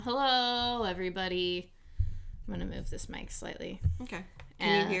Hello, everybody. I'm going to move this mic slightly. Okay.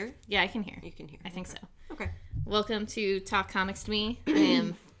 Can you hear? Yeah, I can hear. You can hear. I think so. Okay. Welcome to Talk Comics to Me. I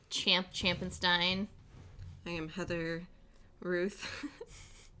am Champ Champenstein. I am Heather Ruth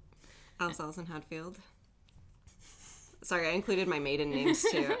Alsalson Hadfield. Sorry, I included my maiden names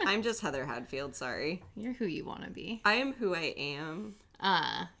too. I'm just Heather Hadfield, sorry. You're who you want to be. I am who I am.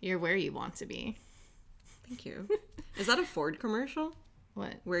 You're where you want to be. Thank you. Is that a Ford commercial?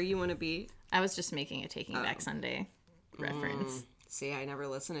 What? Where you want to be? I was just making a Taking Back Sunday reference. See, I never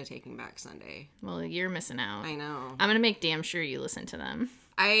listen to Taking Back Sunday. Well, you're missing out. I know. I'm going to make damn sure you listen to them.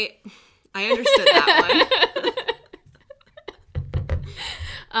 I understood that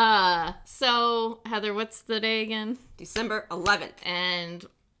one. So, Heather, what's the day again? December 11th. And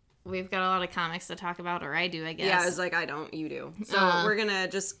we've got a lot of comics to talk about, or I do, I guess. Yeah, I was like, I don't, you do. So we're going to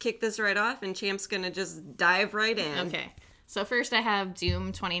just kick this right off, and Champ's going to just dive right in. Okay. So first I have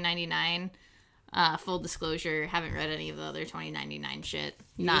Doom 2099. Full disclosure, haven't read any of the other 2099 shit.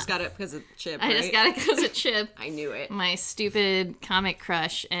 You just got it because of Chip, I just got it because of Chip. I knew it. My stupid comic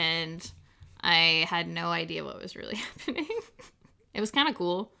crush, and I had no idea what was really happening. It was kind of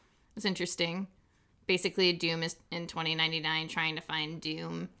cool. It was interesting. Basically, Doom is in 2099 trying to find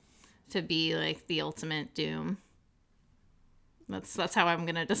Doom to be like the ultimate Doom. That's how I'm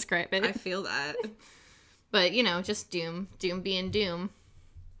gonna describe it. I feel that. But, you know, just Doom. Doom being Doom.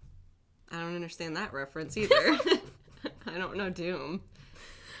 I don't understand that reference either. I don't know Doom.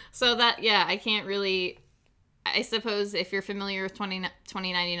 So that, yeah, I can't really... I suppose if you're familiar with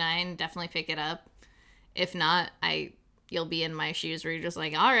 2099, definitely pick it up. If not, you'll be in my shoes where you're just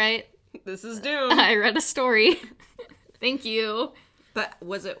like, all right. This is Doom. I read a story. Thank you. But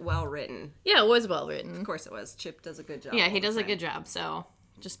was it well written? Yeah, it was well written. Of course it was. Chip does a good job. Yeah, he does a good job. So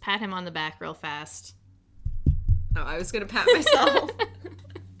just pat him on the back real fast. Oh, I was going to pat myself.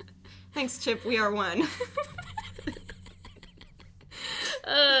 Thanks, Chip. We are one.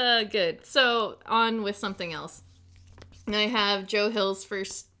 Good. So, on with something else. I have Joe Hill's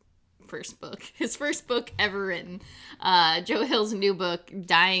first book. His first book ever written. Joe Hill's new book,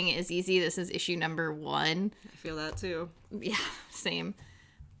 Dying is Easy. This is issue number 1. I feel that too. Yeah, same.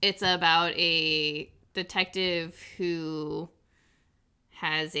 It's about a detective who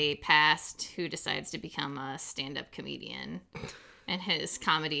has a past who decides to become a stand-up comedian. And his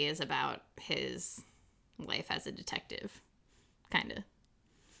comedy is about his life as a detective. Kind of.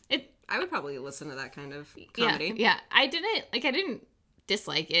 I would probably listen to that kind of comedy. Yeah. I didn't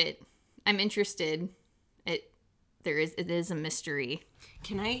dislike it. I'm interested. It is a mystery.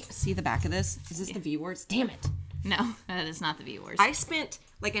 Can I see the back of this? Is this the V-Wars? Damn it. No, that is not the V-Wars. I spent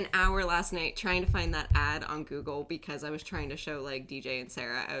like an hour last night trying to find that ad on Google because I was trying to show like DJ and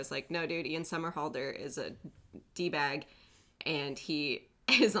Sarah. I was like, no, dude, Ian Somerhalder is a D-bag, and he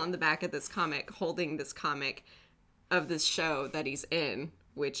is on the back of this comic holding this comic of this show that he's in,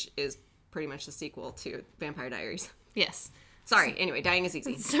 which is pretty much the sequel to Vampire Diaries. Yes. Sorry. Anyway, Dying is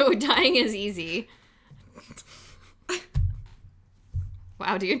Easy. So Dying is Easy.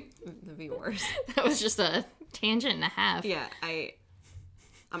 Wow, dude. The V-Wars. That was just a tangent and a half. Yeah,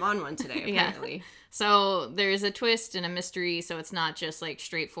 I'm on one today, apparently. Yeah. So there's a twist and a mystery, so it's not just like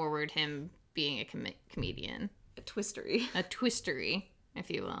straightforward him being a comedian. A twistery. A twistery, if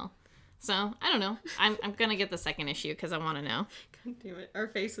you will. So, I don't know. I'm going to get the second issue because I want to know. God damn it. Our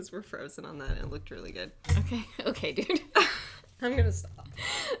faces were frozen on that and it looked really good. Okay, dude. I'm going to stop.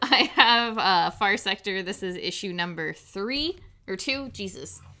 I have Far Sector. This is issue number 3 or 2.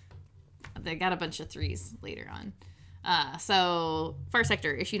 Jesus. They got a bunch of 3s later on. So, Far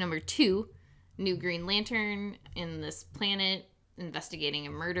Sector, issue number 2. New Green Lantern in this planet investigating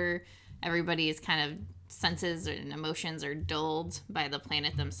a murder. Everybody's kind of senses and emotions are dulled by the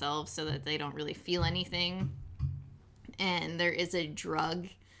planet themselves so that they don't really feel anything. And there is a drug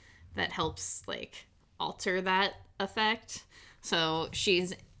that helps like alter that effect. So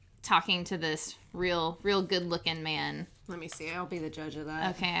she's talking to this real good looking man. Let me see. I'll be the judge of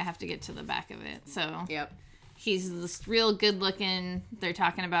that. Okay, I have to get to the back of it. So yep. He's this real good looking. They're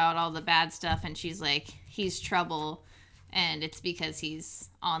talking about all the bad stuff, and she's like, he's trouble. And it's because he's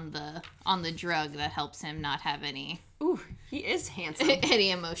on the drug that helps him not have any... Ooh, he is handsome.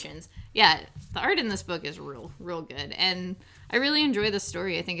 any emotions. Yeah, the art in this book is real good. And I really enjoy the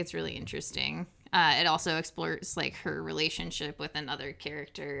story. I think it's really interesting. It also explores, like, her relationship with another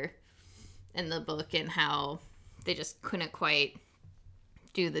character in the book and how they just couldn't quite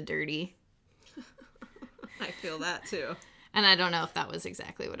do the dirty. I feel that, too. And I don't know if that was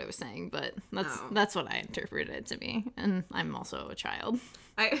exactly what I was saying, but that's what I interpreted it to be. And I'm also a child.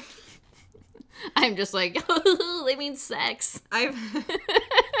 I'm just like, they mean sex. I've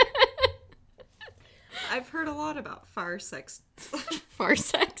heard a lot about far sex. Far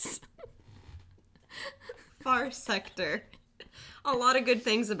sex. Far sector. A lot of good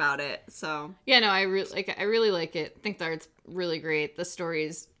things about it. So Yeah, no, I really like it. I think the art's really great. The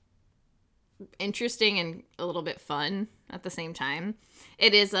story's interesting and a little bit fun at the same time.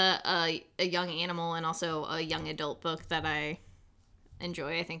 It is a young animal and also a young adult book that I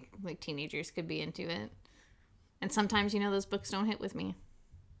enjoy. I think like teenagers could be into it. And sometimes, those books don't hit with me.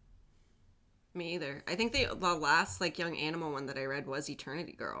 me either. I think the last like young animal one that I read was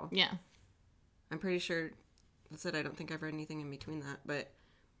Eternity Girl. Yeah. I'm pretty sure that's it. I don't think I've read anything in between that, but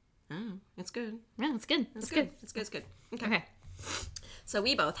it's good. Yeah, it's good. It's good. It's good. It's good. Okay. So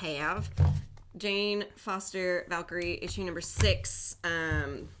we both have Jane Foster Valkyrie issue number 6.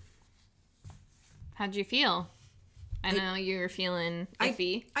 How'd you feel? I know you were feeling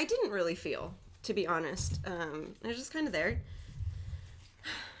iffy. I didn't really feel, to be honest. It was just kind of there.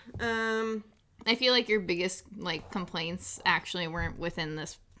 I feel like your biggest like complaints actually weren't within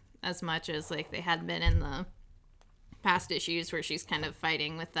this as much as like they had been in the past issues where she's kind of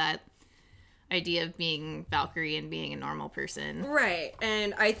fighting with that idea of being Valkyrie and being a normal person. Right.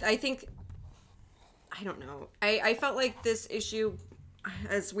 And I think, I don't know. I felt like this issue,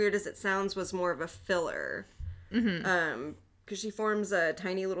 as weird as it sounds, was more of a filler. Mm-hmm. Because she forms a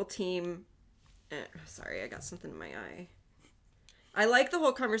tiny little team. Sorry, I got something in my eye. I like the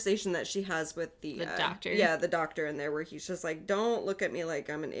whole conversation that she has with the doctor. Yeah, the doctor in there, where he's just like, don't look at me like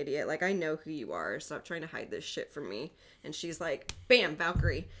I'm an idiot. Like, I know who you are. Stop trying to hide this shit from me. And she's like, bam,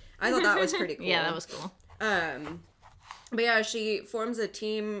 Valkyrie. I thought that was pretty cool. Yeah, that was cool. But yeah, she forms a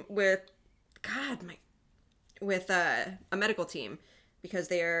team with, with a medical team, because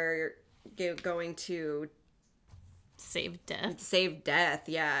they are going to Save death.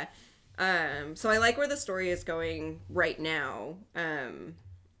 Yeah. So I like where the story is going right now. I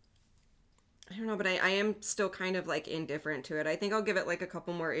don't know, but I am still kind of like indifferent to it. I think I'll give it like a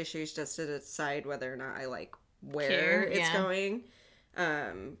couple more issues just to decide whether or not I like where it's going.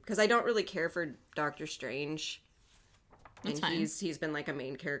 Because I don't really care for Doctor Strange. That's and fine. He's been like a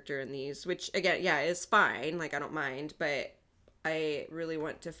main character in these, which again, yeah, is fine. Like, I don't mind, but I really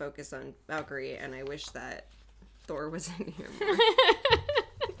want to focus on Valkyrie, and I wish that Thor was in here more.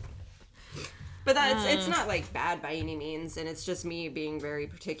 But it's not like bad by any means, and it's just me being very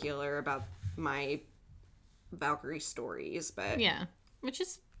particular about my Valkyrie stories. But Yeah, which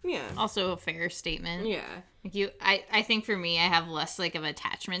is yeah, also a fair statement. yeah, Like I think for me, I have less like of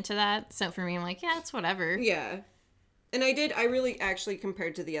attachment to that. So for me, I'm like, yeah, it's whatever. yeah. And I really actually,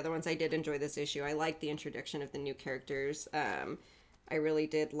 compared to the other ones, I did enjoy this issue. I liked the introduction of the new characters. I really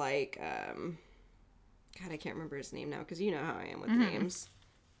did like, God, I can't remember his name now, because you know how I am with names.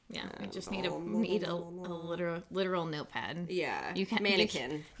 Yeah, we just need a literal notepad. Yeah, You can't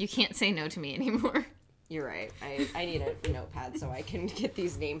mannequin. You can't say no to me anymore. You're right. I need a notepad so I can get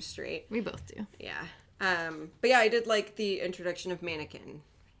these names straight. We both do. Yeah. But yeah, I did like the introduction of Mannequin,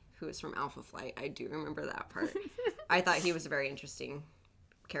 who is from Alpha Flight. I do remember that part. I thought he was a very interesting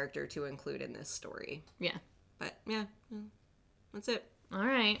character to include in this story. Yeah. But yeah, that's it. All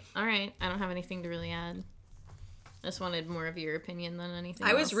right. I don't have anything to really add. I just wanted more of your opinion than anything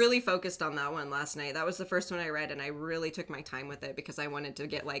I else. was really focused on that one last night. That was the first one I read, and I really took my time with it because I wanted to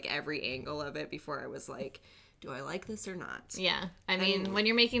get like every angle of it before I was like, do I like this or not? Yeah. I mean, when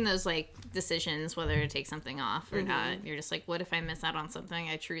you're making those like decisions whether to take something off or not, you're just like, what if I miss out on something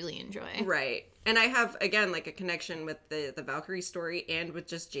I truly enjoy? Right. And I have, again, like a connection with the Valkyrie story and with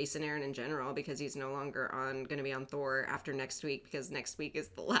just Jason Aaron in general, because he's no longer going to be on Thor after next week, because next week is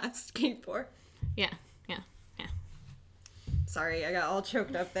the last King Thor. Yeah. Sorry, I got all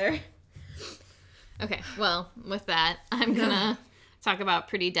choked up there. Okay, well, with that, I'm gonna talk about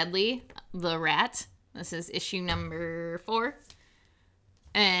Pretty Deadly, The Rat. This is issue number 4.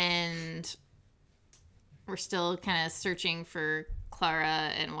 And we're still kind of searching for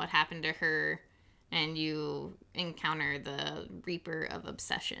Clara and what happened to her. And you encounter the Reaper of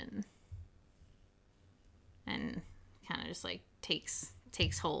Obsession. And kind of just like takes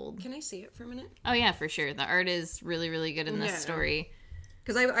hold. Can I see it for a minute? Oh yeah, for sure. The art is really, really good in this story.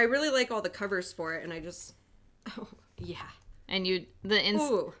 Because I really like all the covers for it, and I just... Oh, yeah. And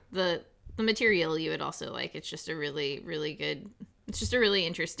the material you would also like. It's just a really, really good... It's just a really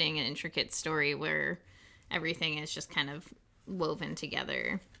interesting and intricate story where everything is just kind of woven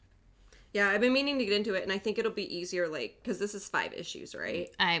together. Yeah, I've been meaning to get into it, and I think it'll be easier, like... Because this is 5 issues, right?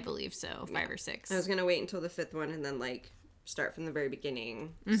 I believe so. 5 or 6. I was going to wait until the 5th one and then, like... start from the very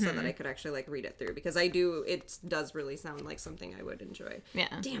beginning so that I could actually like read it through, because it does really sound like something I would enjoy. Yeah.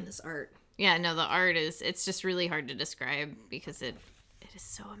 Damn, this art. Yeah, no, the art it's just really hard to describe because it is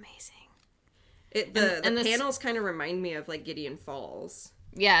so amazing. The panels kind of remind me of like Gideon Falls.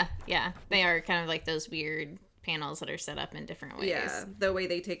 Yeah. They are kind of like those weird panels that are set up in different ways. Yeah, the way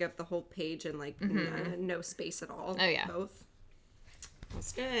they take up the whole page and like no space at all. Oh yeah. Both.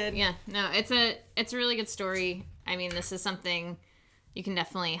 That's good. Yeah, no, it's a really good story. I mean, this is something you can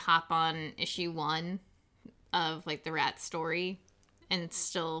definitely hop on issue 1 of like the rat story and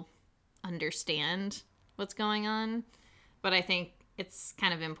still understand what's going on. But I think it's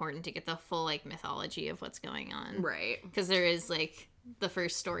kind of important to get the full like mythology of what's going on. Right. Because there is like the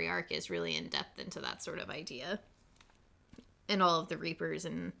first story arc is really in depth into that sort of idea. And all of the Reapers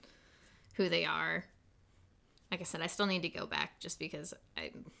and who they are. Like I said, I still need to go back just because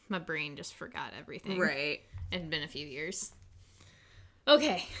my brain just forgot everything. Right. It had been a few years.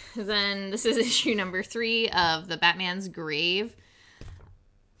 Okay, then this is issue number 3 of The Batman's Grave.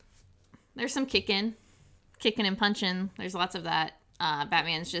 There's some kicking and punching. There's lots of that.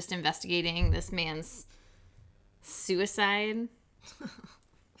 Batman's just investigating this man's suicide.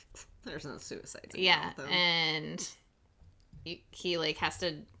 There's no suicide. Yeah, and he like has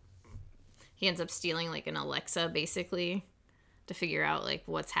to... He ends up stealing like an Alexa, basically, to figure out like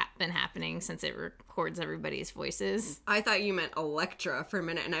what's been happening since it records everybody's voices. I thought you meant Electra for a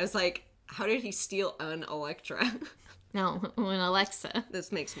minute, and I was like, how did he steal an Electra? No, an Alexa.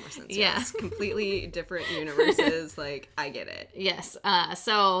 This makes more sense. Yeah. Yes. Completely different universes. Like, I get it. Yes.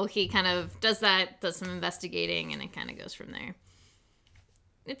 So he kind of does some investigating, and it kind of goes from there.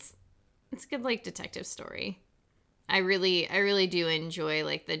 It's a good like detective story. I really do enjoy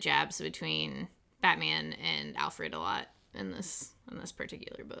like the jabs between Batman and Alfred a lot in this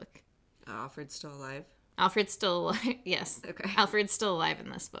particular book. Alfred's still alive? Alfred's still alive. Yes. Okay. Alfred's still alive in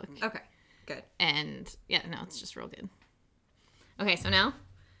this book. Okay. Good. And yeah, no, it's just real good. Okay, so now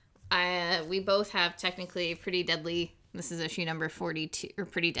we both have technically Pretty Deadly. This is issue number 42, or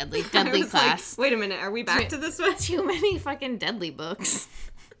Pretty Deadly Class. Like, wait a minute, are we back to this one? Too many fucking Deadly books.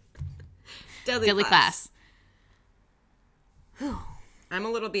 Deadly Class. I'm a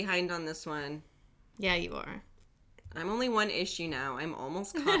little behind on this one. Yeah, you are. I'm only 1 issue now. I'm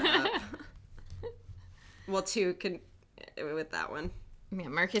almost caught up. Well, 2 with that one. Yeah,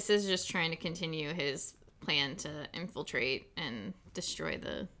 Marcus is just trying to continue his plan to infiltrate and destroy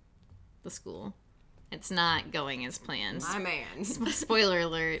the school. It's not going as planned. My man. Spoiler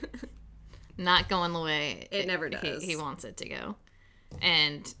alert. Not going the way it never does. He wants it to go.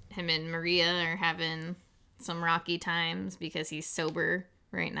 And him and Maria are having some rocky times because he's sober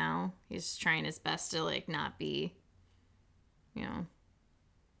right now. He's trying his best to like not be, you know,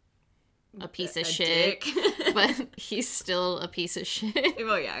 a piece of shit. But he's still a piece of shit.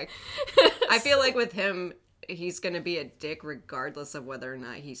 Well, yeah. I feel like with him, he's going to be a dick regardless of whether or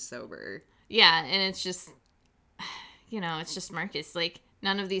not he's sober. Yeah, and it's just, you know, it's just Marcus. Like,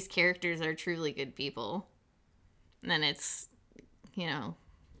 none of these characters are truly good people. And then it's, you know,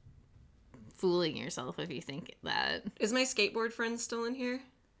 fooling yourself if you think that. Is my skateboard friend still in here?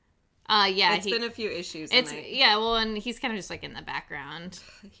 Yeah. It's been a few issues. Yeah, well, and he's kind of just like in the background.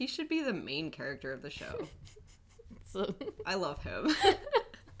 He should be the main character of the show. So I love him.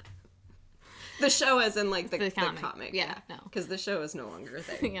 The show as in like the comic. Yeah, no. Because the show is no longer a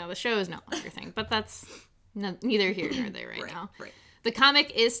thing. Yeah, the show is no longer a thing. But that's neither here nor there right now. Right. The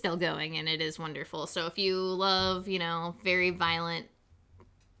comic is still going, and it is wonderful. So if you love, you know, very violent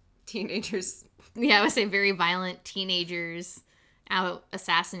teenagers. Yeah, I would say very violent teenagers out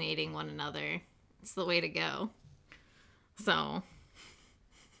assassinating one another. It's the way to go. So.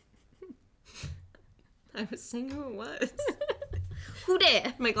 I was saying who it was. Who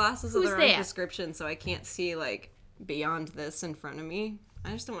did? My glasses are the wrong prescription, so I can't see, like, beyond this in front of me.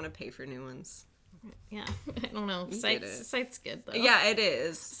 I just don't want to pay for new ones. Yeah, I don't know. Sight's good, though. Yeah, it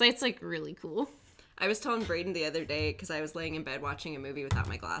is. Sight's, like, really cool. I was telling Brayden the other day, because I was laying in bed watching a movie without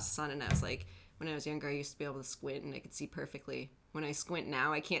my glasses on, and I was like, when I was younger, I used to be able to squint, and I could see perfectly. When I squint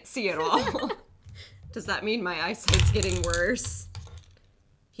now, I can't see at all. Does that mean my eyesight's getting worse?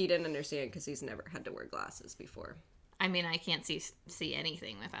 He didn't understand, because he's never had to wear glasses before. I mean, I can't see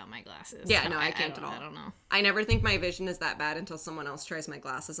anything without my glasses. Yeah, no, I can't at all. I don't know. I never think my vision is that bad until someone else tries my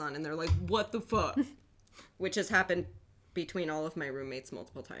glasses on, and they're like, what the fuck? Which has happened between all of my roommates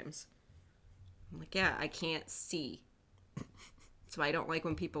multiple times. I'm like, yeah, I can't see. So I don't like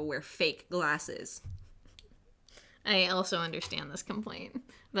when people wear fake glasses. I also understand this complaint,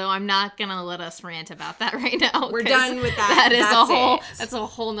 though I'm not gonna let us rant about that right now. We're done with that. That's a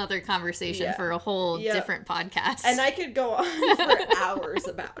whole nother conversation for a whole different podcast. And I could go on for hours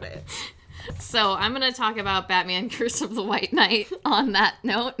about it. So I'm gonna talk about Batman: Curse of the White Knight on that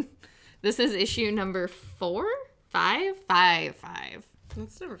note, This is issue number 4? 5? 5.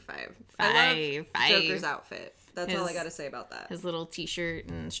 That's number 5. I love Joker's outfit. That's all I His- gotta say about that. His little t-shirt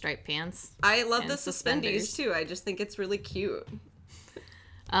and striped pants. I love and the suspenders too. I just think it's really cute.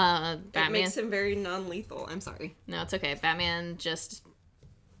 Batman. It makes him very non-lethal. I'm sorry. No, it's okay. Batman just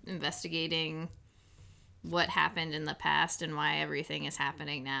investigating what happened in the past and why everything is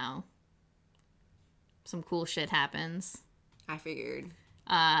happening now. Some cool shit happens. I figured.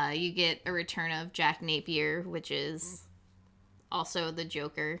 You get a return of Jack Napier, which is also the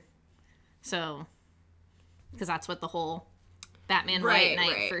Joker. So, because that's what the whole Batman White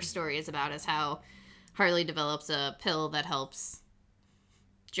Knight first story is about, is how Harley develops a pill that helps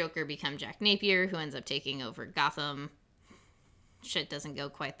Joker become Jack Napier, who ends up taking over Gotham. Shit doesn't go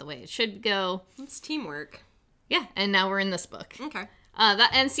quite the way it should go. It's teamwork. Yeah, and now we're in this book. Okay.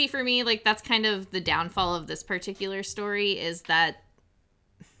 And see, for me, like, that's kind of the downfall of this particular story, is that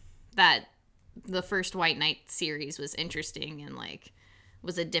the first White Knight series was interesting and, like,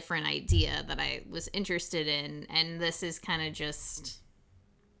 was a different idea that I was interested in, and this is kind of just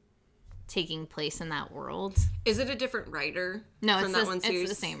taking place in that world. Is it a different writer? No, from it's that the, one it's series?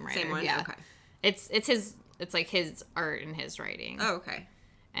 the same writer. Same one? Yeah. Okay. It's like his art and his writing. Oh, okay.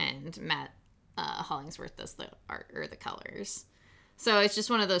 And Matt Hollingsworth does the art or the colors. So it's just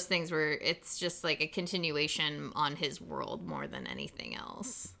one of those things where it's just like a continuation on his world more than anything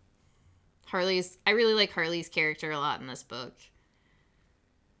else. I really like Harley's character a lot in this book.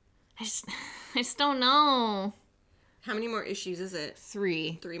 I just don't know. How many more issues is it?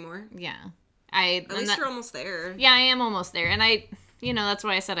 3. 3 more? Yeah. At least you're almost there. Yeah, I am almost there. And that's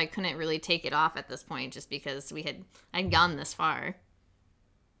why I said I couldn't really take it off at this point, just because I'd gone this far.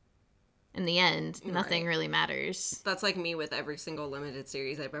 In the end, nothing really matters. That's like me with every single limited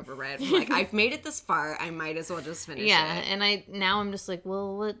series I've ever read. I'm like, I've made it this far, I might as well just finish it. Yeah, and now I'm just like,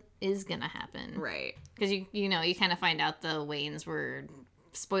 well, what is gonna happen? Right. Because you kind of find out the Waynes were,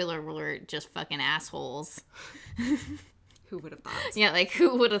 spoiler alert, just fucking assholes. Who would have thought? Yeah, like,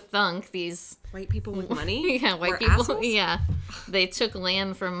 who would have thunk these White people with money? Yeah, white were people. assholes? Yeah, they took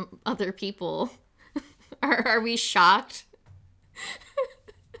land from other people. Are we shocked?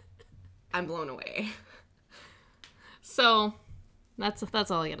 I'm blown away. So,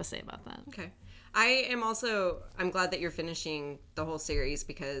 that's all I gotta say about that. Okay. I'm glad that you're finishing the whole series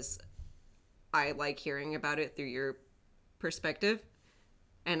because I like hearing about it through your perspective.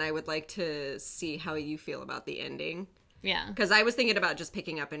 And I would like to see how you feel about the ending. Yeah. Because I was thinking about just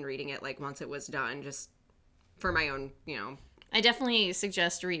picking up and reading it like once it was done, just for my own, I definitely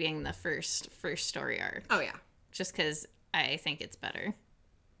suggest reading the first story arc. Oh, yeah. Just because I think it's better.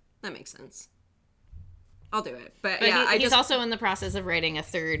 That makes sense. I'll do it. But yeah, he's also in the process of writing a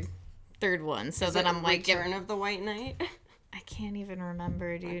third one. So then I'm like, Return of the White Knight? I can't even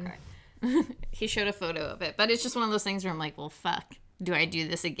remember, dude. Okay. He showed a photo of it, but it's just one of those things where I'm like, well, fuck. Do I do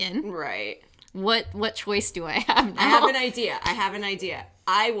this again? Right. What choice do I have now? I have an idea.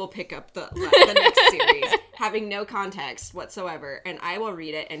 I will pick up the next series, having no context whatsoever, and I will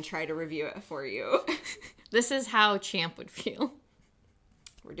read it and try to review it for you. This is how Champ would feel.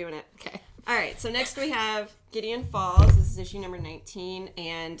 We're doing it. Okay. All right, so next we have Gideon Falls. This is issue number 19,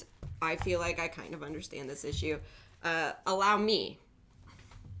 and I feel like I kind of understand this issue. Allow me.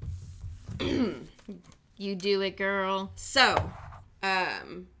 You do it, girl. So,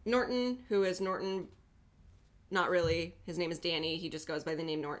 Norton, who is Norton, not really, his name is Danny, he just goes by the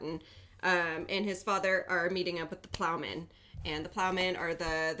name Norton, and his father are meeting up with the Plowmen. And the Plowmen are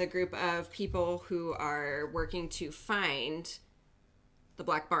the group of people who are working to find the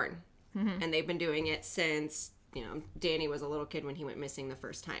Black Barn. Mm-hmm. And they've been doing it since, Danny was a little kid when he went missing the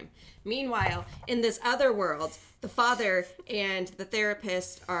first time. Meanwhile, in this other world, the father and the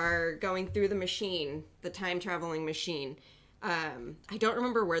therapist are going through the machine, the time-traveling machine. I don't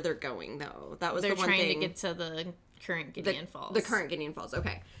remember where they're going, though. That was They're the one trying thing. to get to the current Gideon Falls. The current Gideon Falls,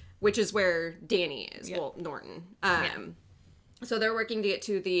 okay. Which is where Danny is. Yep. Well, Norton. So they're working to get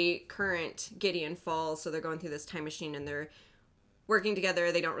to the current Gideon Falls. So they're going through this time machine and they're working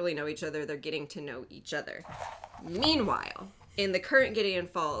together. They don't really know each other. They're getting to know each other. Meanwhile, in the current Gideon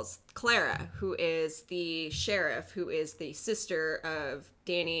Falls, Clara, who is the sheriff, who is the sister of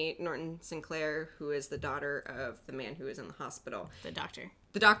Danny Norton Sinclair, who is the daughter of the man who is in the hospital. The doctor.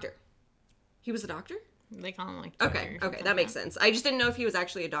 The doctor. He was the doctor? They call him like Okay, that makes sense. I just didn't know if he was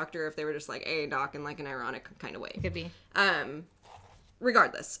actually a doctor or if they were just like, hey, doc, in like an ironic kind of way. Could be.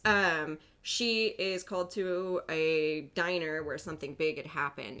 Regardless, she is called to a diner where something big had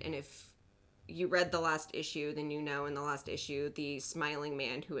happened. And if you read the last issue, then in the last issue, the smiling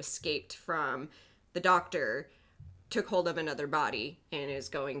man who escaped from the doctor took hold of another body and is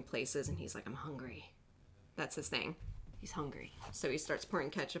going places, and he's like, I'm hungry. That's his thing. He's hungry. So he starts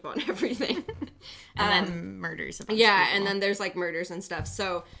pouring ketchup on everything. And then murders a bunch of Yeah, people. and then there's like murders and stuff.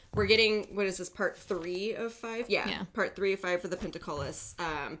 So we're getting, what is this, part 3 of 5? Yeah, part 3 of 5 for the Pentaculus.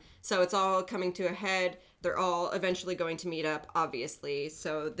 So it's all coming to a head. They're all eventually going to meet up, obviously.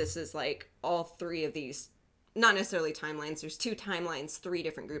 So this is like all 3 of these, not necessarily timelines. There's 2 timelines, 3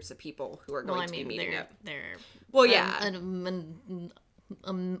 different groups of people who are going to be meeting up. They're Well, yeah. an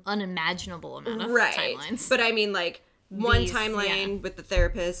unimaginable amount of Right. timelines. But I mean, like, one These, timeline with the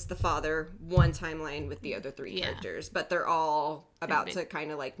therapist, the father, one timeline with the other 3 Yeah. characters. But they're all about to kind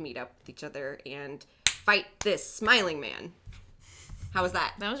of, like, meet up with each other and fight this smiling man. How was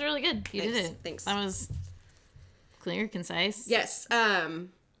that? That was really good. You did it. Thanks. That was clear, concise. Yes.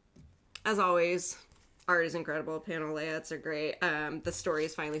 As always, art is incredible. Panel layouts are great. The story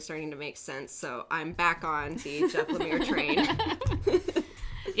is finally starting to make sense. So I'm back on the Jeff Lemire train.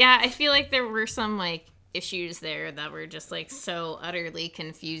 Yeah, I feel like there were some, like, issues there that were just, like, so utterly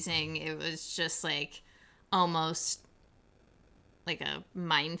confusing. It was just, like, almost like a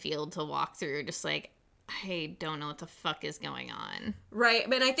minefield to walk through. Just, like, I don't know what the fuck is going on. Right.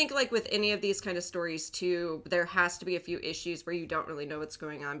 But I think, like, with any of these kind of stories, too, there has to be a few issues where you don't really know what's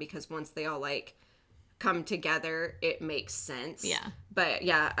going on, because once they all, like, come together, it makes sense. Yeah. But,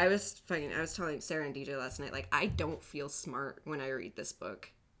 yeah, I was telling Sarah and DJ last night, like, I don't feel smart when I read this book.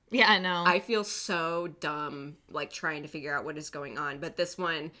 Yeah, I know. I feel so dumb, like, trying to figure out what is going on. But this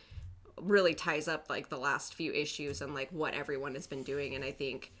one really ties up, like, the last few issues and, like, what everyone has been doing. And I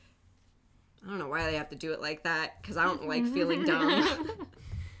think, I don't know why they have to do it like that, because I don't like feeling dumb.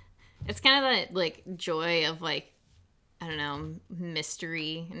 It's kind of that, like, joy of, like, I don't know,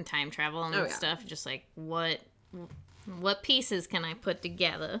 mystery and time travel and stuff. Just, like, what pieces can I put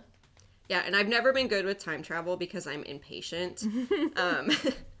together? Yeah, and I've never been good with time travel because I'm impatient.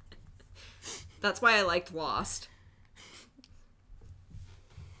 That's why I liked Lost.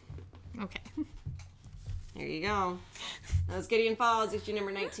 Okay. There you go. That was Gideon Falls, issue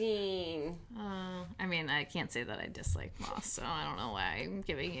number 19. I mean, I can't say that I dislike Lost, so I don't know why I'm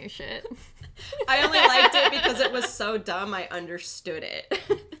giving you shit. I only liked it because it was so dumb I understood it.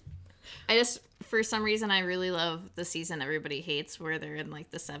 I just, for some reason, I really love the season everybody hates where they're in,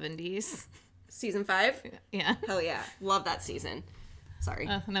 like, the 70s. Season 5? Yeah. Hell yeah. Love that season. Sorry.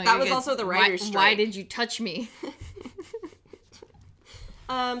 No, that was good. also the writer's strike. Why did you touch me?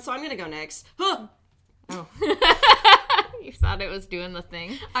 So I'm going to go next. Huh! Oh. You thought it was doing the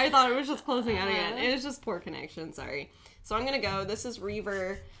thing? I thought it was just closing out again. It was just poor connection, sorry. So I'm going to go. This is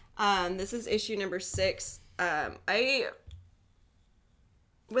Reaver. This is issue number 6.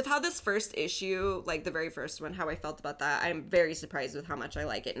 With how this first issue, like the very first one, how I felt about that, I'm very surprised with how much I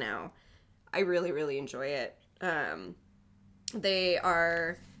like it now. I really, really enjoy it. They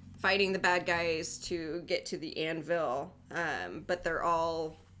are fighting the bad guys to get to the anvil, but they're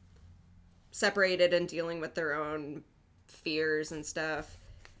all separated and dealing with their own fears and stuff.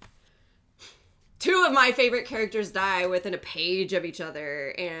 2 of my favorite characters die within a page of each other,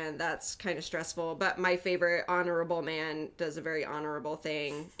 and that's kind of stressful. But my favorite honorable man does a very honorable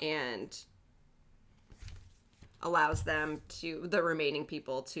thing and allows them to, the remaining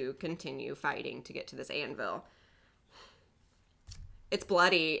people, to continue fighting to get to this anvil. It's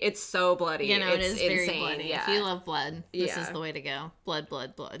bloody. It's so bloody. You know, it's it is very insane. bloody. Yeah. If you love blood, this Yeah. is the way to go. Blood,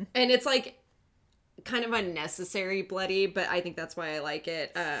 blood, blood. And it's like kind of unnecessary bloody, but I think that's why I like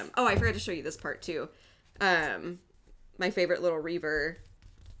it. Oh, I forgot to show you this part too. My favorite little Reaver.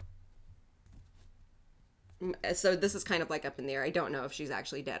 So this is kind of like up in the air. I don't know if she's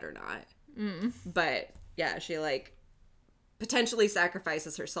actually dead or not. But yeah, she like potentially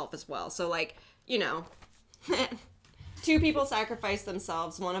sacrifices herself as well. So like, you know, 2 people sacrifice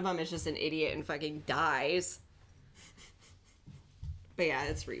themselves. One of them is just an idiot and fucking dies. But yeah,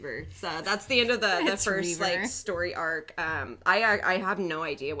 it's Reaver. So that's the end of the It's first Reaver. like story arc. I have no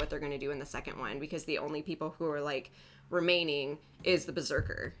idea what they're going to do in the second one, because the only people who are like remaining is the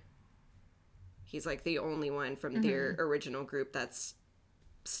Berserker. He's like the only one from their original group that's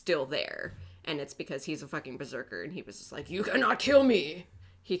still there, and it's because he's a fucking Berserker, and he was just like, you cannot kill me.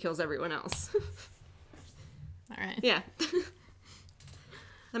 He kills everyone else. All right. Yeah.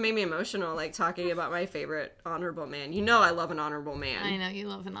 That made me emotional, like, talking about my favorite honorable man. You know I love an honorable man. I know you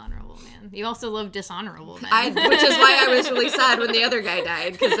love an honorable man. You also love dishonorable men. Which is why I was really sad when the other guy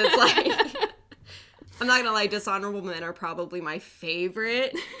died, because it's like... I'm not gonna lie, dishonorable men are probably my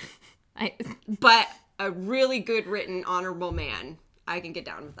favorite, but a really good written honorable man, I can get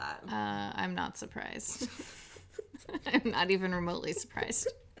down with that. I'm not surprised. I'm not even remotely surprised.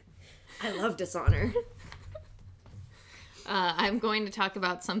 I love Dishonor. I'm going to talk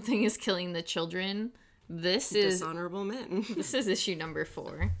about Something is Killing the Children. This is Dishonorable Men. this is issue number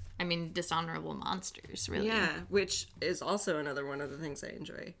 4. I mean, Dishonorable Monsters, really. Yeah, which is also another one of the things I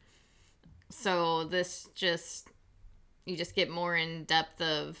enjoy. So this you just get more in depth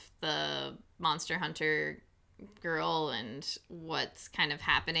of the monster hunter girl and what's kind of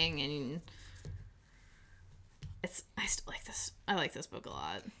happening, and I still like this. I like this book a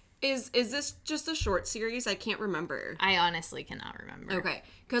lot. Is this just a short series? I can't remember. I honestly cannot remember. Okay,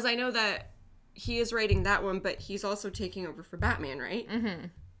 because I know that he is writing that one, but he's also taking over for Batman, right? Mm-hmm.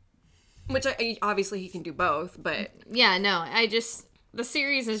 Which obviously he can do both, but Yeah, no, the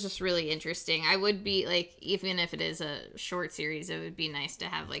series is just really interesting. I would be like, even if it is a short series, it would be nice to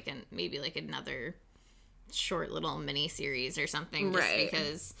have like maybe like another short little mini series or something, just Right.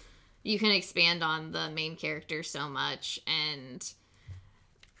 because you can expand on the main character so much. And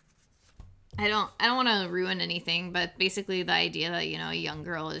I don't want to ruin anything, but basically the idea that, you know, a young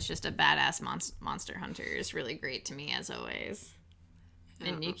girl is just a badass monster hunter is really great to me, as always.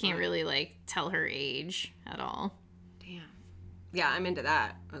 And you can't really like tell her age at all. damn. Yeah, I'm into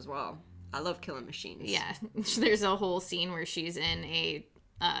that as well. I love killing machines. Yeah, there's a whole scene where she's in a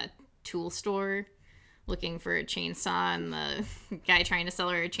tool store looking for a chainsaw, and the guy trying to sell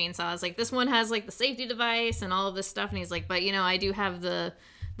her a chainsaw is like, this one has like the safety device and all of this stuff, and he's like, but you know, I do have the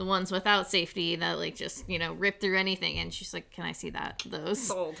ones without safety that like just, you know, rip through anything. And she's like, can I see those?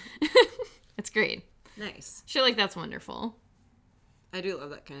 Sold. It's great. Nice. Shit like that's wonderful. I do love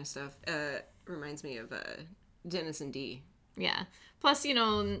that kind of stuff. Reminds me of Dennis and Dee. Yeah. Plus, you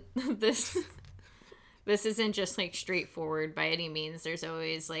know, this isn't just like straightforward by any means. There's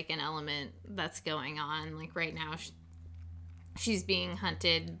always like an element that's going on. Like right now, she's being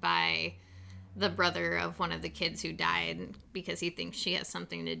hunted by the brother of one of the kids who died because he thinks she has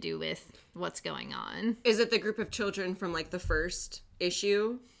something to do with what's going on. Is it the group of children from like the first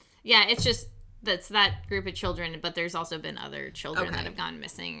issue? Yeah, it's just that's that group of children, but there's also been other children Okay. that have gone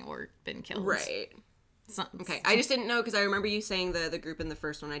missing or been killed. Right. Okay, I just didn't know because I remember you saying the group in the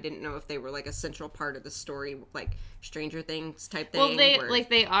first one. I didn't know if they were like a central part of the story, like Stranger Things type thing. Well, they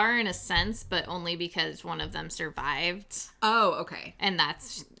or... are in a sense, but only because one of them survived, Oh, okay. and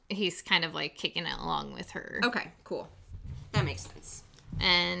he's kind of like kicking it along with her. Okay, cool. That makes sense.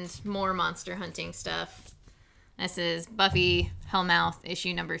 And more monster hunting stuff. This is Buffy Hellmouth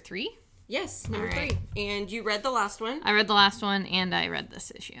issue number 3. Yes, number All right. 3. And you read the last one? I read the last one and I read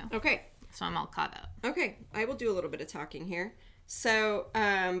this issue, Okay. so I'm all caught up. Okay, I will do a little bit of talking here. So,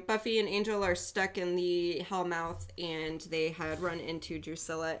 Buffy and Angel are stuck in the Hellmouth, and they had run into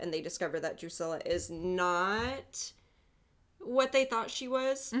Drusilla, and they discover that Drusilla is not what they thought she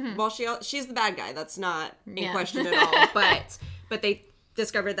was. Mm-hmm. Well, she's the bad guy. That's not in Yeah. question at all. But they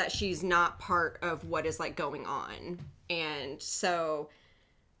discovered that she's not part of what is like going on, and so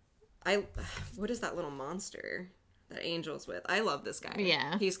what is that little monster that Angel's with? I love this guy.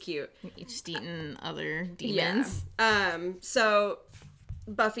 Yeah. He's cute. Just eating other demons. Yeah. So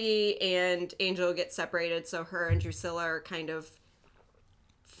Buffy and Angel get separated, so her and Drusilla are kind of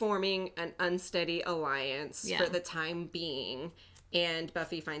forming an unsteady alliance Yeah. for the time being. And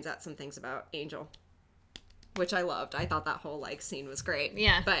Buffy finds out some things about Angel, which I loved. I thought that whole like scene was great.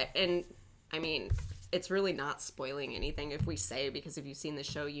 Yeah. And I mean, it's really not spoiling anything if we say, because if you've seen the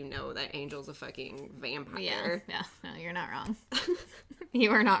show, you know that Angel's a fucking vampire. Yeah. No, you're not wrong.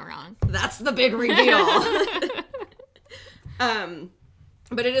 You are not wrong. That's the big reveal.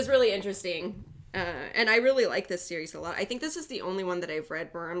 But it is really interesting. And I really like this series a lot. I think this is the only one that I've read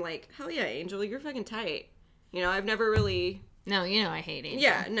where I'm like, hell yeah, Angel, you're fucking tight. You know, I've never really... No, you know I hate Angel.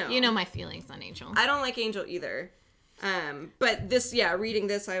 Yeah, no. You know my feelings on Angel. I don't like Angel either. But this, reading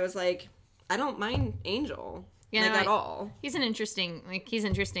this, I was like, I don't mind Angel. Yeah, like, no, at all. He's interesting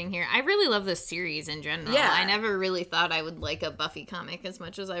here. I really love this series in general. Yeah. I never really thought I would like a Buffy comic as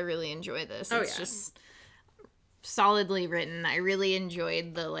much as I really enjoy this. It's just solidly written. I really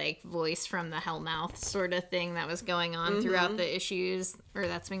enjoyed the like voice from the Hellmouth sort of thing that was going on throughout the issues, or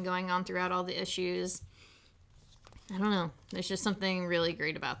that's been going on throughout all the issues. I don't know. There's just something really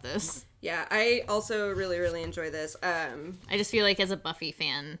great about this. Yeah, I also really, really enjoy this. I just feel like as a Buffy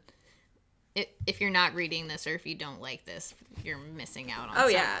fan, if you're not reading this or if you don't like this, you're missing out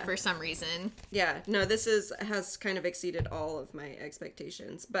on for some reason. Yeah, no, this has kind of exceeded all of my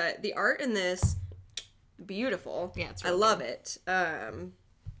expectations. But the art in this, beautiful. Yeah, it's I really love it. And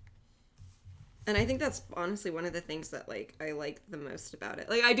I think that's honestly one of the things that like I like the most about it.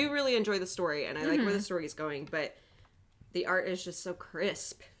 Like I do really enjoy the story and I like where the story is going, but the art is just so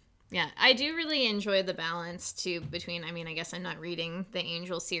crisp. Yeah, I do really enjoy the balance too between, I mean, I guess I'm not reading the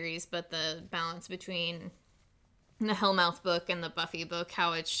Angel series, but the balance between the Hellmouth book and the Buffy book,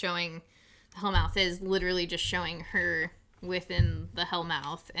 how it's showing the Hellmouth is literally just showing her within the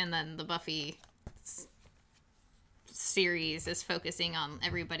Hellmouth, and then the Buffy series is focusing on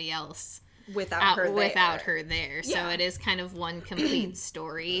everybody else without her there. So it is kind of one complete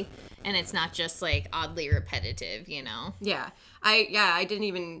story, and it's not just like oddly repetitive, you know? I didn't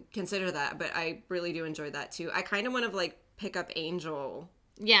even consider that, but I really do enjoy that too. I kind of want to like pick up Angel.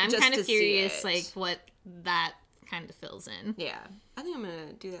 Yeah, I'm kind of curious like what that kind of fills in. Yeah, I think I'm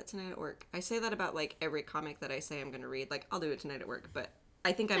gonna do that tonight at work. I say that about like every comic that I say I'm gonna read. Like, I'll do it tonight at work, but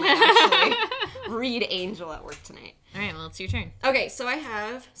I think I might actually read Angel at work tonight. All right, well, it's your turn. Okay, so I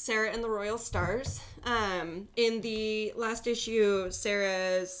have Sarah and the Royal Stars. In the last issue,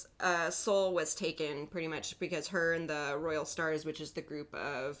 Sarah's soul was taken pretty much because her and the Royal Stars, which is the group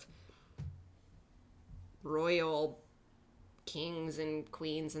of royal kings and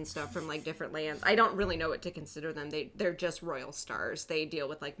queens and stuff from like different lands. I don't really know what to consider them. They're just royal stars. They deal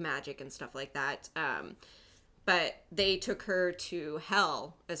with like magic and stuff like that. But they took her to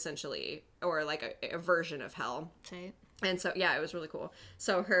hell essentially, or like a version of hell. Right. And so yeah, it was really cool.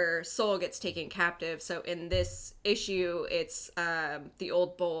 So her soul gets taken captive. So in this issue, it's the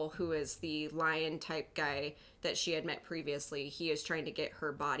old bull, who is the lion type guy that she had met previously. He is trying to get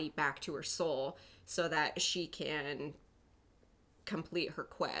her body back to her soul so that she can complete her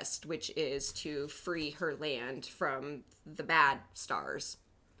quest, which is to free her land from the bad stars.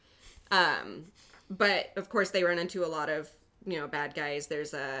 But of course they run into a lot of, you know, bad guys.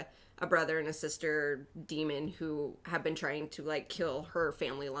 There's a brother and a sister demon who have been trying to like kill her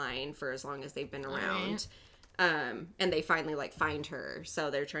family line for as long as they've been around. Right. And they finally like find her,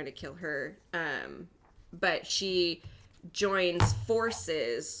 so they're trying to kill her. But she joins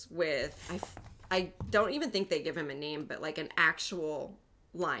forces with, I don't even think they give him a name, but like an actual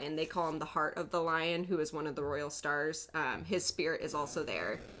lion. They call him the Heart of the Lion, who is one of the royal stars. His spirit is also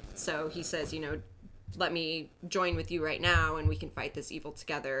there. So he says, you know, let me join with you right now and we can fight this evil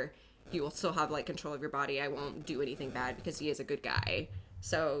together. You will still have like control of your body. I won't do anything bad because he is a good guy.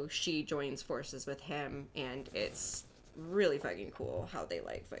 So she joins forces with him, and it's really fucking cool how they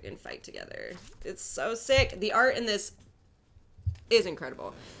like fucking fight together. It's so sick. The art in this is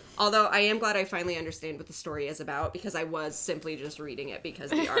incredible. Although I am glad I finally understand what the story is about, because I was simply just reading it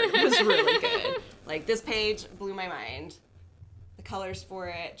because the art was really good. Like, this page blew my mind. The colors for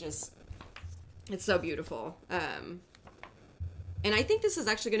it, just, it's so beautiful. And I think this is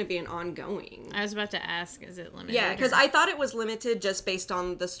actually going to be an ongoing. I was about to ask, is it limited? Yeah, because I thought it was limited just based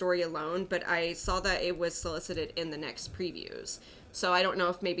on the story alone, but I saw that it was solicited in the next previews. So I don't know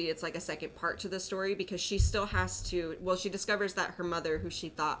if maybe it's like a second part to the story, because she still has to, well, she discovers that her mother, who she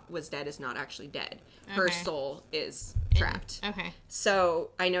thought was dead, is not actually dead. Okay. Her soul is trapped. Okay.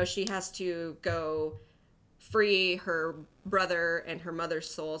 So I know she has to go free her brother and her mother's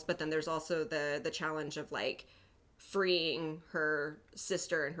souls, but then there's also the challenge of like freeing her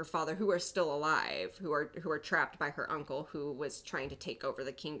sister and her father, who are still alive, who are trapped by her uncle, who was trying to take over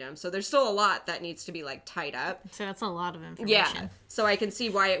the kingdom. So there's still a lot that needs to be like tied up. So that's a lot of information. Yeah. So I can see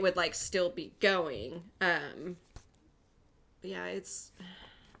why it would like still be going. Yeah, I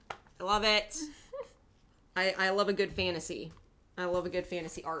love it. I love a good fantasy. I love a good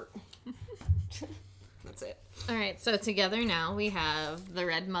fantasy art. That's it. All right, so together now we have The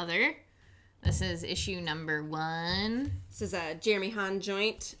Red Mother. This is issue number 1. This is a Jeremy Hahn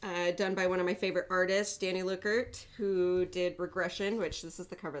joint, done by one of my favorite artists, Danny Lukert, who did Regression, which this is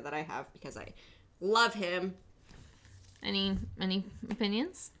the cover that I have because I love him. Any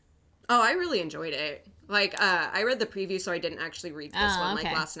opinions? Oh, I really enjoyed it. Like, I read the preview, so I didn't actually read this one, like,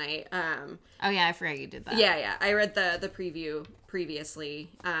 last night. Oh, yeah, I forgot you did that. Yeah. I read the preview previously,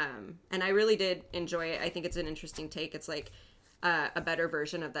 and I really did enjoy it. I think it's an interesting take. It's, like, a better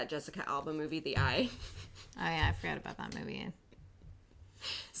version of that Jessica Alba movie, The Eye. Oh, yeah, I forgot about that movie.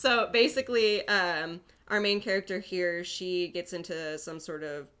 So, basically, our main character here, she gets into some sort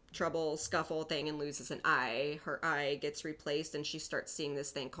of trouble, scuffle thing, and loses an eye. Her eye gets replaced, and she starts seeing this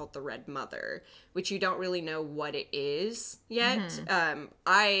thing called the Red Mother, which you don't really know what it is yet. Mm-hmm.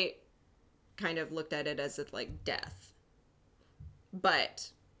 I kind of looked at it as like death, but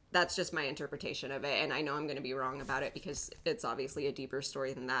that's just my interpretation of it, and I know I'm going to be wrong about it because it's obviously a deeper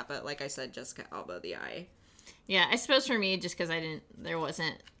story than that. But like I said, Jessica Alba, The Eye. Yeah, I suppose for me, just because there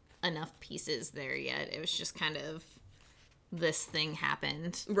wasn't enough pieces there yet. It was just kind of, this thing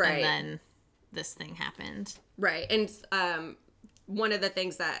happened, right, and then this thing happened, right. And one of the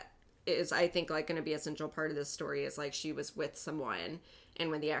things that is, I think, like, going to be a central part of this story is like she was with someone, and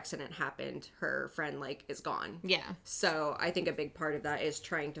when the accident happened, her friend, like, is gone. Yeah. So I think a big part of that is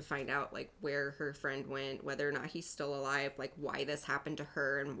trying to find out, like, where her friend went, whether or not he's still alive, like, why this happened to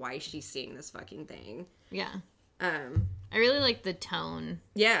her, and why she's seeing this fucking thing. Yeah. I really like the tone.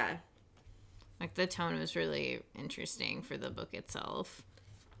 Yeah. Like, the tone was really interesting for the book itself.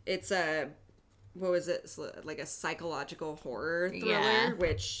 It's what was it? It's like a psychological horror thriller, Yeah.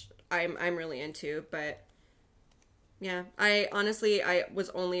 which I'm really into, but yeah, I was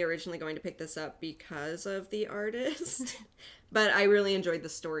only originally going to pick this up because of the artist, but I really enjoyed the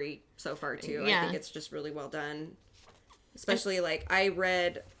story so far too. Yeah. I think it's just really well done. Especially like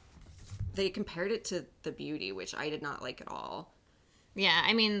they compared it to The Beauty, which I did not like at all. Yeah,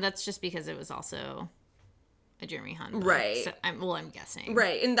 I mean, that's just because it was also a Jeremy Hunt book. Right. So I'm guessing.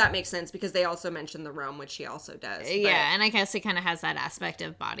 Right, and that makes sense because they also mentioned The Realm, which she also does. But, Yeah, and I guess it kind of has that aspect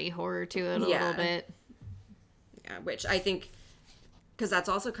of body horror to it a little bit. yeah, which I think, because that's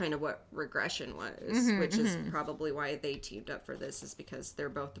also kind of what Regression was, which is probably why they teamed up for this, is because they're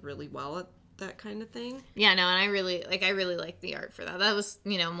both really well at that kind of thing. Yeah, no, and I really like the art for that. That was,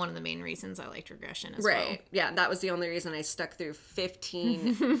 one of the main reasons I liked Regression as well. Right. Yeah, that was the only reason I stuck through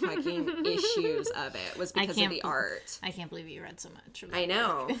 15 fucking issues of it, was because of the art. I can't believe you read so much. I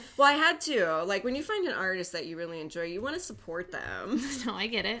know. Well, I had to. Like, when you find an artist that you really enjoy, you want to support them. No, I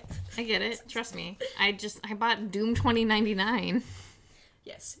get it. Trust me. I bought Doom 2099.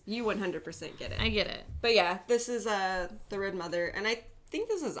 Yes, you 100% get it. I get it. But yeah, this is The Red Mother, and I think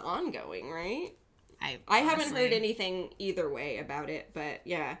this is ongoing, right? I haven't heard anything either way about it, but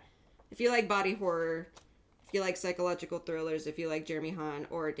yeah. If you like body horror, if you like psychological thrillers, if you like Jeremy Hahn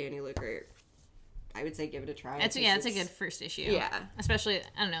or Danny Lukert, I would say give it a try. It's a good first issue. Yeah.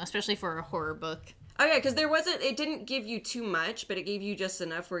 Especially for a horror book. Oh yeah, because it didn't give you too much, but it gave you just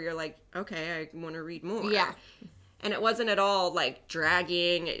enough where you're like, okay, I want to read more. Yeah. And it wasn't at all, like,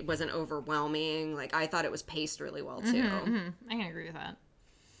 dragging. It wasn't overwhelming. Like, I thought it was paced really well, too. I can agree with that.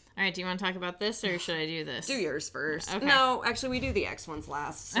 All right, do you want to talk about this, or should I do this? Do yours first. Okay. No, actually, we do the X ones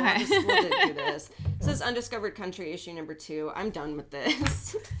last, so Okay. we'll do this. This is Undiscovered Country, issue number 2. I'm done with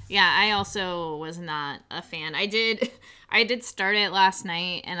this. Yeah, I also was not a fan. I did start it last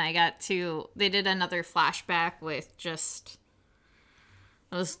night, and they did another flashback with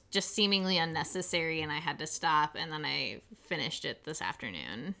it was just seemingly unnecessary, and I had to stop, and then I finished it this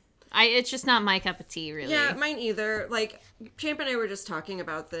afternoon. It's just not my cup of tea, really. Yeah, mine either. Like, Champ and I were just talking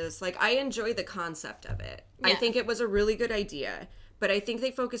about this. Like, I enjoy the concept of it. I think it was a really good idea, but I think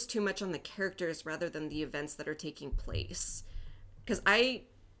they focus too much on the characters rather than the events that are taking place. Because I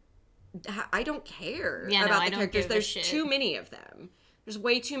don't care about the characters. There's too many of them. There's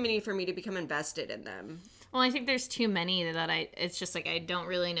way too many for me to become invested in them. Well, I think there's too many that it's just like I don't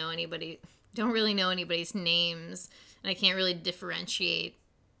really know anybody's names, and I can't really differentiate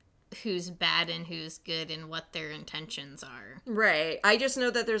who's bad and who's good and what their intentions are. Right. I just know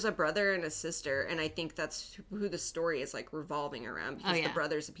that there's a brother and a sister, and I think that's who the story is, like, revolving around, because the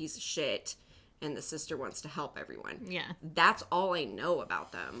brother's a piece of shit and the sister wants to help everyone. Yeah. That's all I know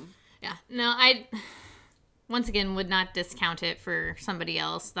about them. Yeah. No, I once again would not discount it for somebody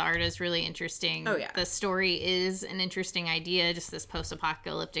else. The art is really interesting. Oh, yeah. The story is an interesting idea, just this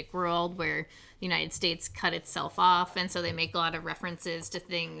post-apocalyptic world where the United States cut itself off, and so they make a lot of references to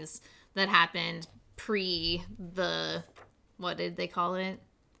things that happened pre the, what did they call it?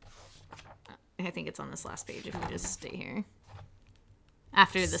 I think it's on this last page if we just stay here.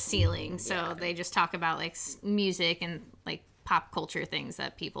 After the ceiling. So they just talk about, like, music and, like, pop culture things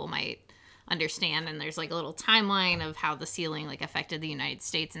that people might understand, and there's, like, a little timeline of how the ceiling, like, affected the United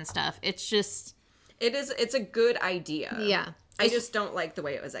States and stuff. It's just... It's a good idea. Yeah. I just don't like the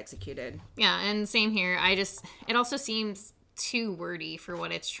way it was executed. Yeah, and same here. It also seems too wordy for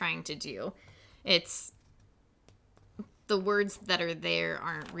what it's trying to do. It's... The words that are there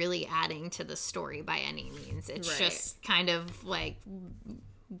aren't really adding to the story by any means. It's just kind of like,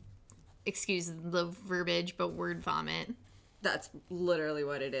 excuse the verbiage, but word vomit. That's literally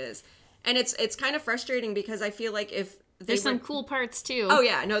what it is. And it's kind of frustrating because I feel like if there's some cool parts too. Oh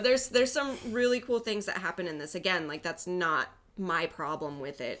yeah, no, there's some really cool things that happen in this. Again, like, that's not my problem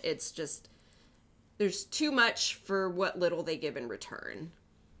with it. It's just there's too much for what little they give in return.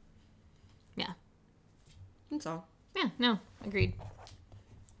 Yeah. That's all. Yeah, no, agreed.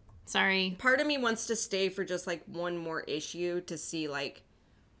 Sorry. Part of me wants to stay for just, like, one more issue to see, like,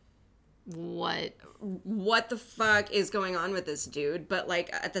 what the fuck is going on with this dude, but, like,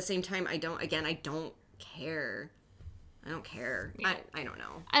 at the same time, I don't care. I don't care. Yeah. I don't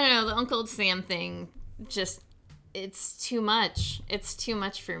know. I don't know, the Uncle Sam thing just it's too much. It's too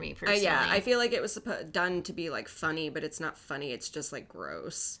much for me personally. Yeah, I feel like it was done to be like funny, but it's not funny. It's just like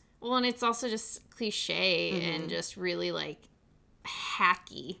gross. Well, and it's also just cliche and just really like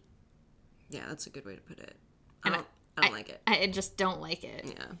hacky. Yeah, that's a good way to put it. I don't like it. I just don't like it.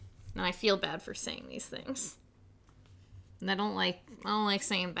 Yeah. And I feel bad for saying these things. And I don't like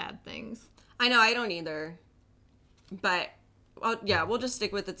saying bad things. I know, I don't either. But well, yeah, we'll just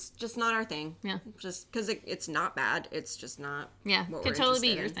stick with it's just not our thing. Yeah. Just because it's not bad. It's just not. Yeah, what could we're totally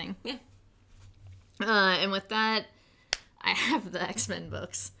be interested your in. thing. Yeah. And with that, I have the X-Men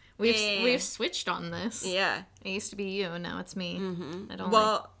books. We've switched on this. Yeah. It used to be you, now it's me. I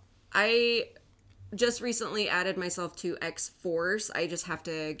don't I just recently added myself to X-Force. I just have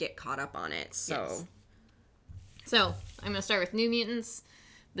to get caught up on it. So. Yes. So I'm gonna start with New Mutants.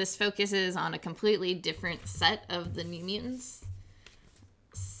 This focuses on a completely different set of the New Mutants.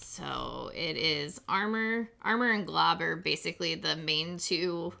 So it is Armor and Glob are basically the main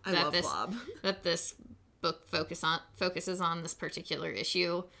two Glob. that this book focuses on this particular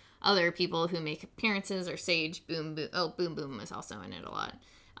issue. Other people who make appearances are Sage, Boom Boom is also in it a lot.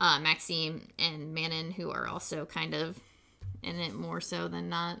 Maxime and Manon, who are also kind of in it more so than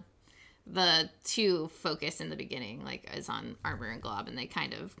not. The two focus in the beginning, like, is on Armor and Glob, and they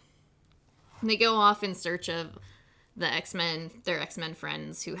go off in search of the X-Men, their X-Men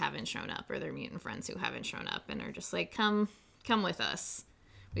friends who haven't shown up, or their mutant friends who haven't shown up, and are just like, come with us.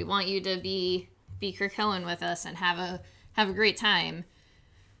 We want you to be Krakoan with us and have a great time.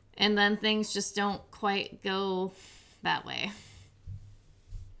 And then things just don't quite go that way.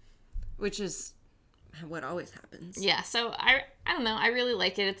 Which is what always happens. Yeah, so I don't know. I really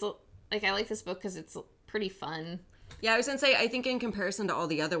like it. It's like, I like this book because it's pretty fun. Yeah, I was gonna say, I think in comparison to all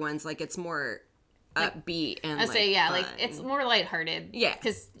the other ones, like, it's more upbeat and like fun. it's more lighthearted. Yeah,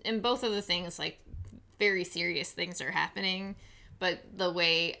 because in both of the things, like, very serious things are happening, but the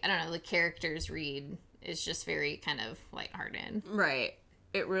way, I don't know, the characters read is just very kind of lighthearted. Right.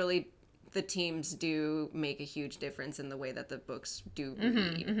 It really, the teams do make a huge difference in the way that the books do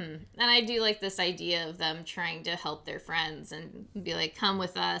read. And I do like this idea of them trying to help their friends and be like, come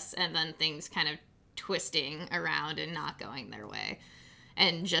with us, and then things kind of twisting around and not going their way.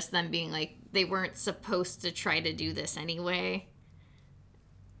 And just them being like, they weren't supposed to try to do this anyway.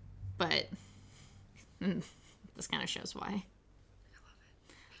 But this kind of shows why.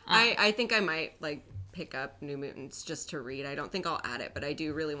 I love it. I think I might, like, pick up New Mutants just to read. I don't think I'll add it, but I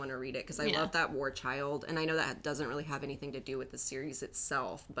do really want to read it because I love that War Child, and I know that doesn't really have anything to do with the series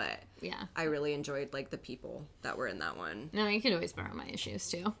itself, but yeah, I really enjoyed, like, the people that were in that one. No, you could always borrow my issues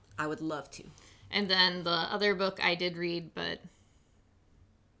too. I would love to. And then the other book I did read but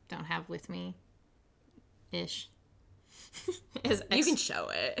don't have with me ish you can show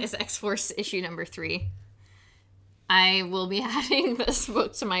it. Is X-Force issue number 3. I will be adding this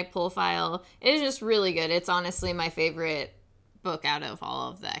book to my pull file. It is just really good. It's honestly my favorite book out of all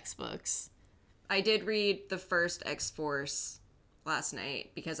of the X books. I did read the first X-Force last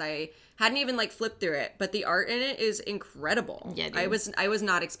night because I hadn't even, like, flipped through it, but the art in it is incredible. Yeah, dude. I was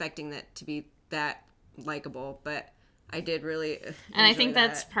not expecting that to be that likable, but I did really and I think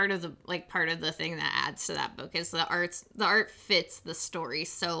that's part of the thing that adds to that book is the art fits the story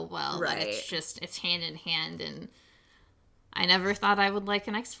so well, right? That it's hand in hand. And I never thought I would like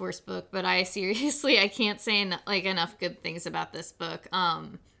an X-Force book, but I can't say enough good things about this book. I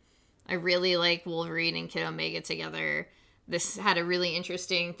really like Wolverine and Kid Omega together. This had a really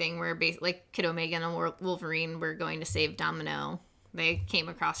interesting thing where Kid Omega and Wolverine were going to save Domino. They came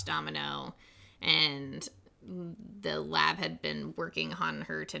across Domino, and the lab had been working on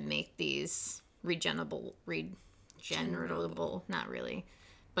her to make these regenerable, not really,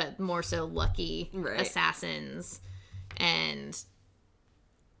 but more so lucky assassins. And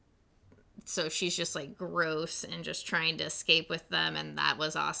so she's just, like, gross and just trying to escape with them, and that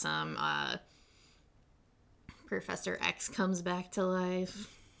was awesome. Professor X comes back to life.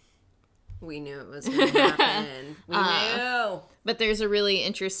 We knew it was going to happen. We knew. But there's a really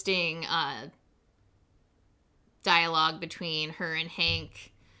interesting dialogue between her and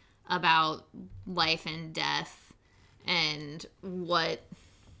Hank about life and death and what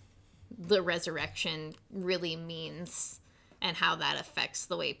the resurrection really means and how that affects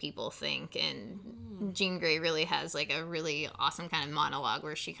the way people think. And Jean Grey really has, like, a really awesome kind of monologue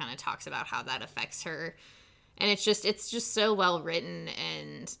where she kind of talks about how that affects her. And it's just so well written,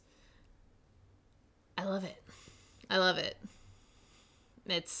 and I love it.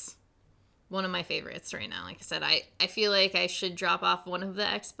 It's one of my favorites right now. Like I said, I feel like I should drop off one of the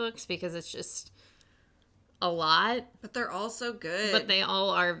X books because it's just a lot. But they're all so good. But they all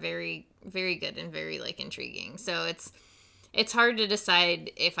are very very good and very, like, intriguing. So it's hard to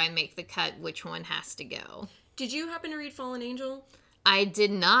decide if I make the cut, which one has to go. Did you happen to read Fallen Angel? I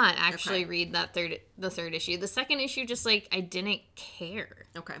did not actually read the third issue. The second issue, just, like, I didn't care.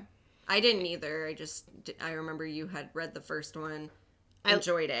 Okay. I didn't either. I remember you had read the first one,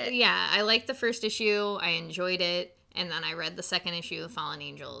 enjoyed it. Yeah, I liked the first issue. I enjoyed it. And then I read the second issue of Fallen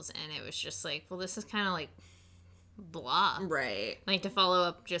Angels, and it was just like, well, this is kind of like blah. Right. Like, to follow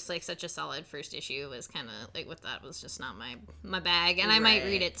up just, like, such a solid first issue was kind of, like, what that was just not my bag. And I might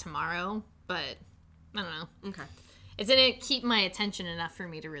read it tomorrow, but I don't know. Okay. It didn't keep my attention enough for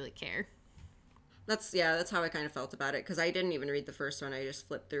me to really care. That's how I kind of felt about it, because I didn't even read the first one. I just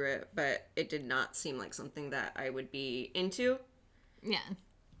flipped through it, but it did not seem like something that I would be into. Yeah.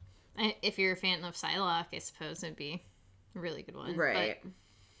 If you're a fan of Psylocke, I suppose it'd be a really good one. Right. But,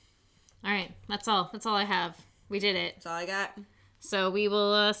 all right. That's all I have. We did it. That's all I got. So we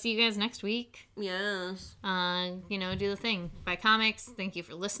will see you guys next week. Yes. Do the thing. Buy comics. Thank you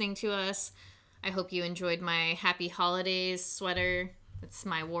for listening to us. I hope you enjoyed my Happy Holidays sweater. It's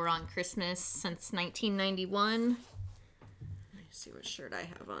my War on Christmas since 1991. Let me see what shirt I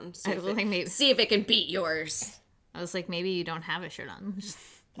have on. See if it can beat yours. I was like, maybe you don't have a shirt on. Just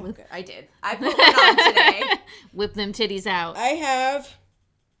okay. I did. I put one on today. Whip them titties out. I have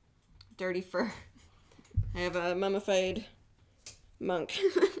dirty fur. I have a mummified monk.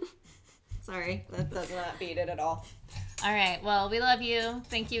 Sorry, that does not beat it at all. All right. Well, we love you.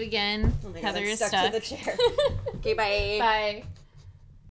 Thank you again. Oh my God, Heather I'm is stuck stuck to the chair. Okay, bye. Bye.